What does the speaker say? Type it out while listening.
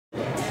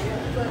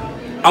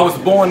I was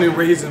born and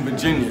raised in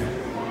Virginia,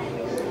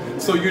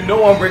 so you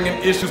know I'm bringing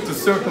issues to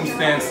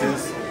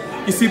circumstances.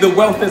 You see, the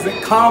wealth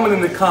isn't common in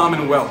the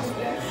Commonwealth.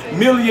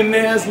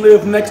 Millionaires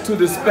live next to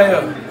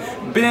despair.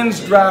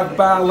 Benz drive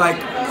by like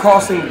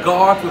crossing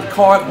guards with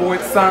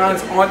cardboard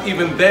signs aren't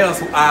even there.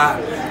 So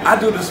I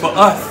do this for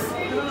us,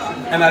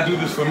 and I do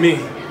this for me.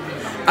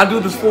 I do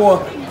this for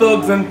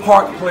thugs in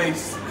Park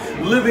Place,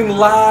 living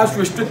lives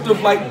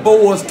restrictive like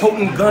boas,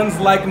 toting guns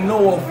like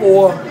Noah,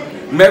 for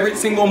married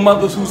single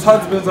mothers whose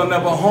husbands are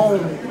never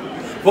home,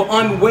 for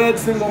unwed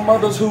single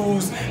mothers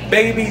whose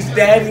baby's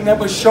daddy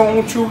never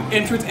shown true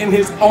interest in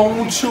his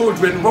own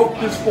children. Wrote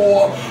this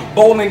for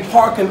Bowling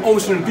Park and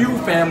Ocean View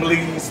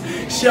families,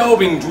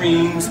 shelving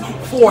dreams,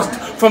 forced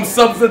from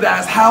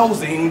subsidized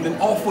housing, then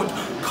offered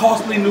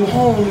costly new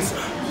homes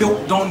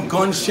built on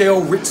gun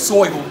shell rich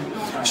soil,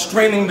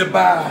 straining to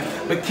buy,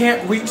 but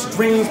can't reach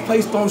dreams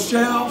placed on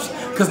shelves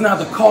because now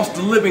the cost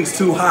of living's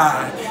too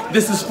high.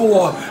 This is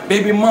for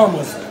baby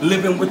mamas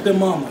living with their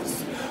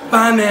mamas.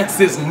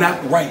 Finances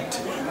not right.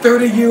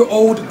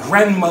 30-year-old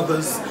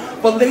grandmothers,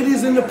 for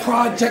ladies in the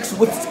projects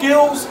with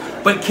skills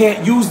but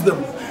can't use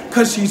them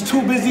because she's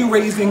too busy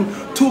raising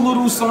two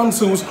little sons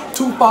whose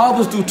two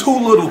fathers do too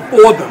little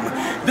for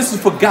them. This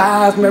is for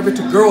guys married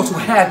to girls who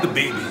had the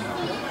baby,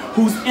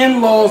 whose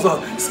in-laws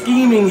are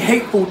scheming,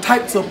 hateful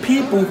types of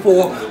people,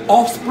 for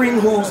offspring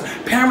whose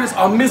parents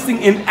are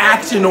missing in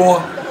action or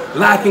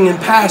lacking in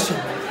passion,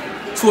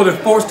 so they're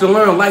forced to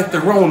learn life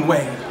their own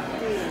way.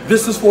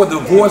 This is for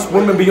divorced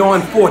women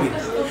beyond 40,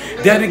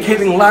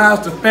 dedicating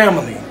lives to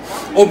family,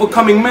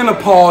 overcoming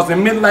menopause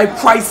and midlife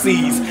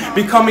crises,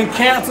 becoming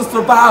cancer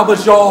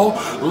survivors, y'all.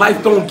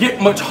 Life don't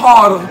get much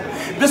harder.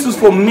 This is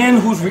for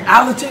men whose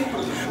reality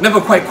never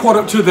quite caught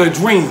up to their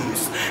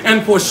dreams,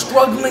 and for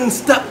struggling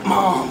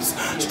stepmoms,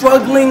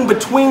 struggling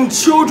between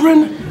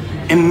children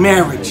and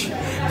marriage.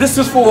 This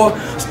is for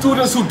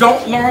students who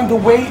don't learn the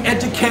way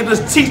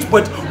educators teach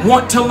but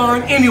want to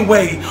learn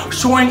anyway,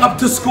 showing up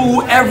to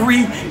school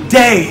every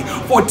day.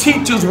 For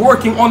teachers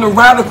working on the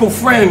radical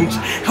fringe,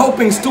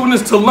 helping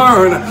students to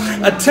learn,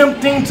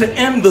 attempting to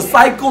end the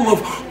cycle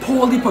of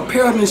poorly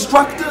prepared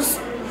instructors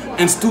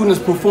and students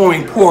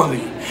performing poorly.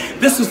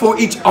 This is for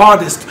each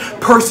artist,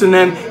 person,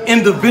 and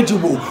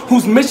individual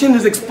whose mission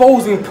is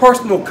exposing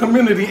personal,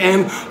 community,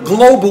 and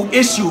global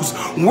issues,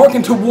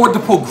 working toward the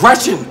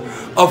progression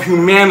of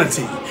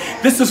humanity.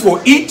 This is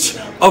for each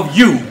of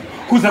you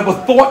who's ever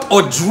thought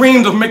or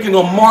dreamed of making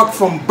a mark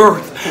from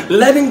birth,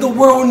 letting the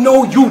world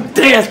know you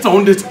danced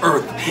on this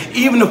earth,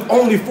 even if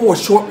only for a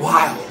short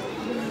while.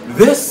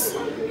 This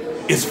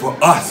is for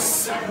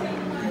us.